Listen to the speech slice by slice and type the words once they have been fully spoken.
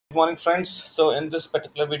Good morning, friends. So in this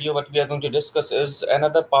particular video, what we are going to discuss is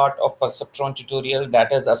another part of Perceptron tutorial,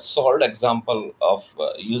 that is a solved example of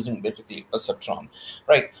using basically Perceptron,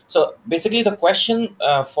 right? So basically the question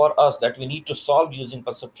for us that we need to solve using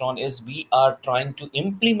Perceptron is we are trying to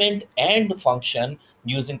implement AND function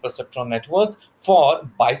using Perceptron network for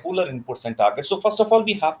bipolar inputs and targets. So first of all,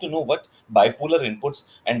 we have to know what bipolar inputs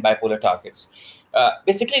and bipolar targets.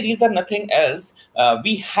 Basically, these are nothing else.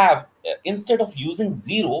 We have instead of using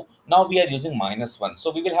 0, now we are using -1. So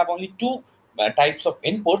we will have only two types of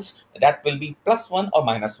inputs, that will be +1 or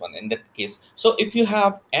 -1 in that case. So if you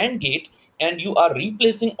have AND gate and you are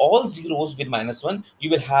replacing all zeros with -1, you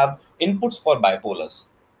will have inputs for bipolars.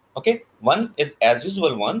 Okay, 1 is as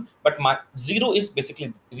usual 1, but 0 is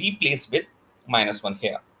basically replaced with -1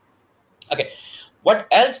 here. Okay, what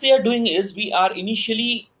else we are doing is we are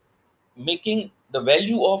initially making the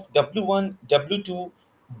value of W1, W2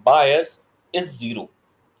 bias is 0,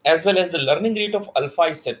 as well as the learning rate of alpha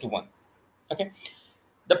is set to 1. Okay.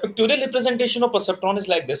 The pictorial representation of perceptron is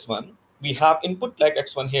like this one. We have input like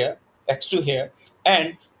x1 here, x2 here,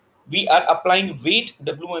 and we are applying weight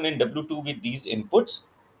W1 and W2 with these inputs.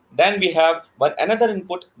 Then we have one another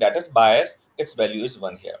input, that is bias, its value is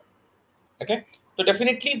 1 here. Okay, so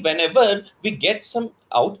definitely whenever we get some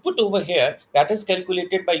output over here, that is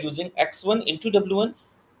calculated by using x1 into w1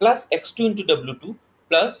 plus x2 into w2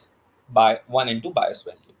 plus by 1 into bias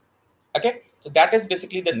value. Okay, so that is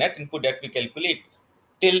basically the net input that we calculate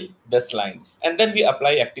till this line, and then we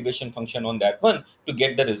apply activation function on that one to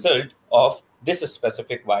get the result of this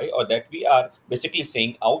specific y, or that we are basically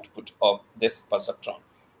saying output of this perceptron,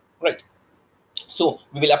 right? So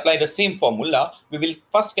we will apply the same formula. We will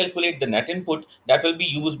first calculate the net input, that will be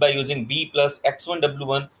used by using b plus x1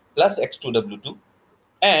 w1 plus x2 w2.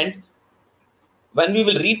 And when we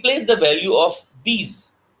will replace the value of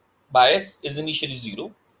these, bias is initially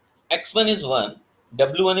 0, x1 is 1,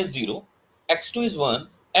 w1 is 0, x2 is 1,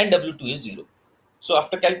 and w2 is 0. So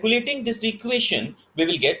after calculating this equation, we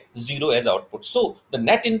will get 0 as output. So the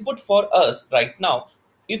net input for us right now,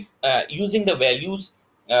 if using the values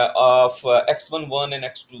of x1 1 and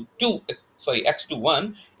x2 2, sorry, x2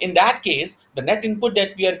 1, in that case, the net input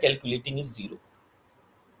that we are calculating is 0.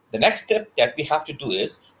 The next step that we have to do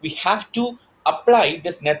is we have to apply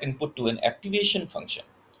this net input to an activation function.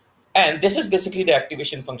 And this is basically the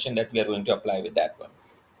activation function that we are going to apply with that one.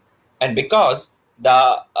 And because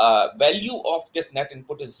the value of this net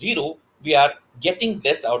input is 0, we are getting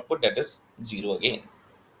this output, that is 0 again.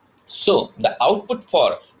 So the output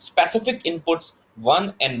for specific inputs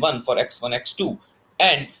 1 and 1 for x1, x2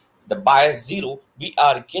 and the bias 0, we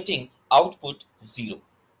are getting output 0.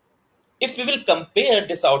 If we will compare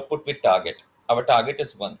this output with target, our target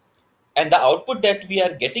is 1, and the output that we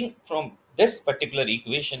are getting from this particular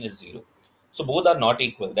equation is 0. So both are not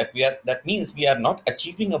equal. That means we are not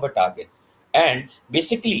achieving our target. And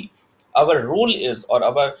basically, our role is, or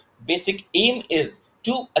our basic aim is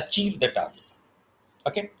to achieve the target.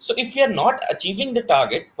 Okay. So if we are not achieving the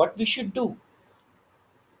target, what we should do?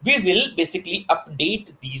 We will basically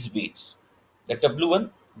update these weights, the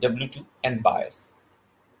W1, W2, and bias.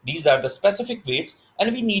 These are the specific weights,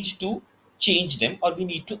 and we need to change them, or we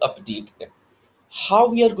need to update them. How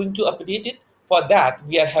we are going to update it? For that,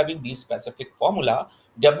 we are having this specific formula.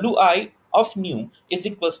 Wi of new is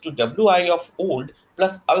equals to Wi of old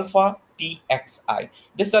plus alpha txi.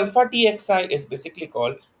 This alpha txi is basically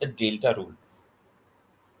called the delta rule.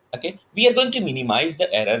 Okay, we are going to minimize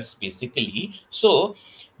the errors basically. So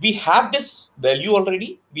we have this value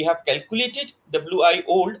already. We have calculated Wi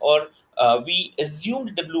old, or we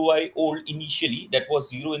assumed Wi old initially, that was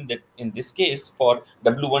 0 in this case for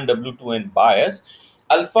W1, W2, and bias.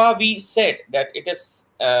 Alpha, we said that it is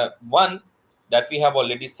 1, that we have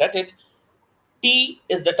already set it. T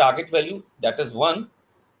is the target value, that is 1.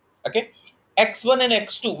 Okay, x1 and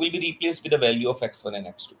x2 will be replaced with the value of x1 and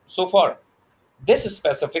x2. So for this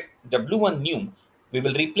specific W1 new, we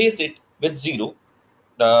will replace it with 0,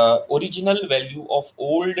 the original value of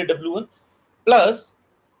old W1, plus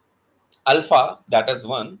alpha, that is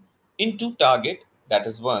 1, into target, that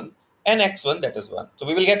is 1, and x1, that is 1. So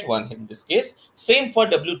we will get 1 in this case. Same for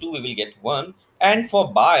W2, we will get 1, and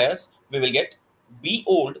for bias, we will get B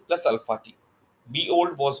old plus alpha t. B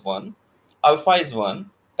old was 1, alpha is 1,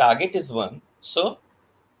 target is 1. So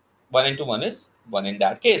 1 into 1 is 1 in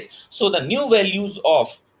that case. So the new values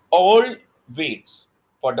of all weights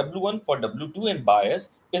for W1, for W2, and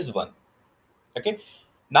bias is 1. Okay.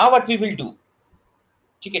 Now what we will do?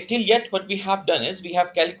 Okay, till yet what we have done is we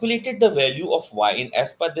have calculated the value of y in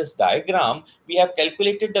as per this diagram. We have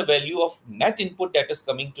calculated the value of net input that is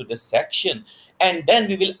coming to this section, and then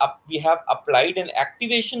we have applied an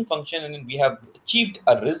activation function and we have achieved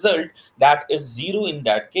a result that is 0 in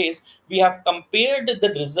that case. We have compared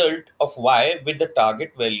the result of y with the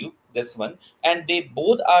target value, this one, and they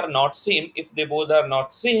both are not same. If they both are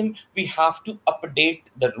not same, we have to update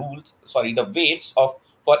the rules, sorry, the weights of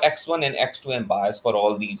for x1 and x2 and bias for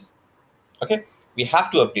all these. Okay, we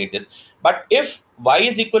have to update this. But if y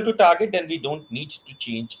is equal to target, then we don't need to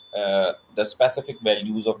change the specific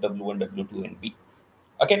values of w1, w2 and b.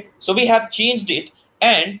 Okay, so we have changed it,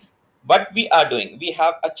 and what we are doing, we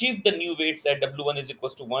have achieved the new weights at w1 is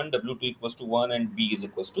equals to 1, w2 equals to 1, and b is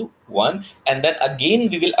equals to 1. And then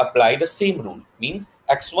again we will apply the same rule, means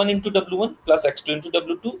x1 into w1 plus x2 into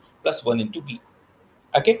w2 plus 1 into b.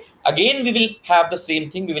 Okay, again we will have the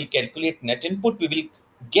same thing. We will calculate net input, we will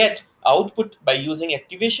get output by using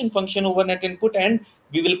activation function over net input, and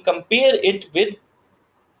we will compare it with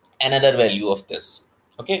another value of this.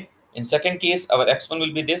 Okay, in second case our x1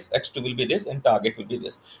 will be this, x2 will be this, and target will be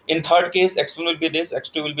this. In third case x1 will be this,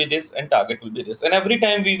 x2 will be this, and target will be this. And every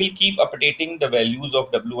time we will keep updating the values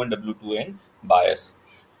of w1, w2 and bias.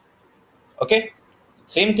 Okay,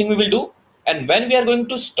 same thing we will do. And when we are going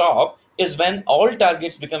to stop is when all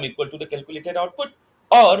targets become equal to the calculated output,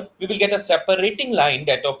 or we will get a separating line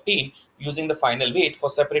that obtained using the final weight for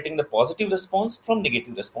separating the positive response from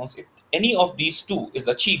negative response. If any of these two is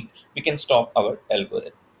achieved, we can stop our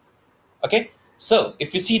algorithm. Okay, so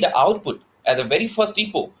if we see the output at the very first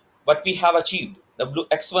epoch, what we have achieved,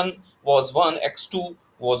 x1 was 1, x2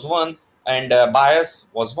 was 1, and bias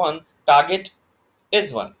was 1, target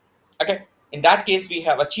is 1. Okay, in that case we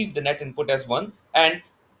have achieved the net input as 1, and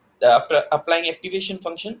after applying activation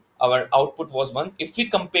function our output was 1. If we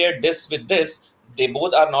compare this with this, they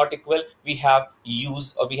both are not equal. We have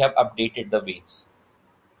used, or we have updated the weights.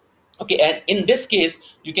 Okay, and in this case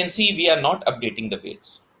you can see we are not updating the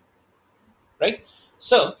weights, right?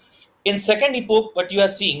 So in second epoch, what you are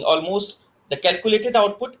seeing, almost the calculated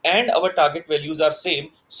output and our target values are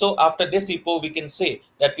same. So after this epoch, we can say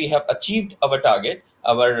that we have achieved our target,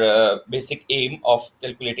 our basic aim of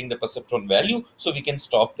calculating the perceptron value. So we can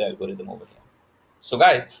stop the algorithm over here. So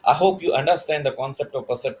guys, I hope you understand the concept of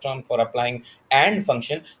perceptron for applying AND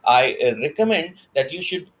function. I recommend that you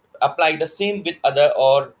should apply the same with other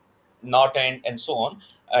or not and so on.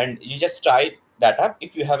 And you just try that up.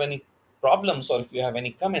 If you have any problems or if you have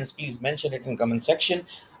any comments, please mention it in comment section.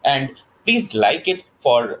 And please like it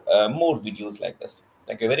for more videos like this.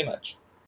 Thank you very much.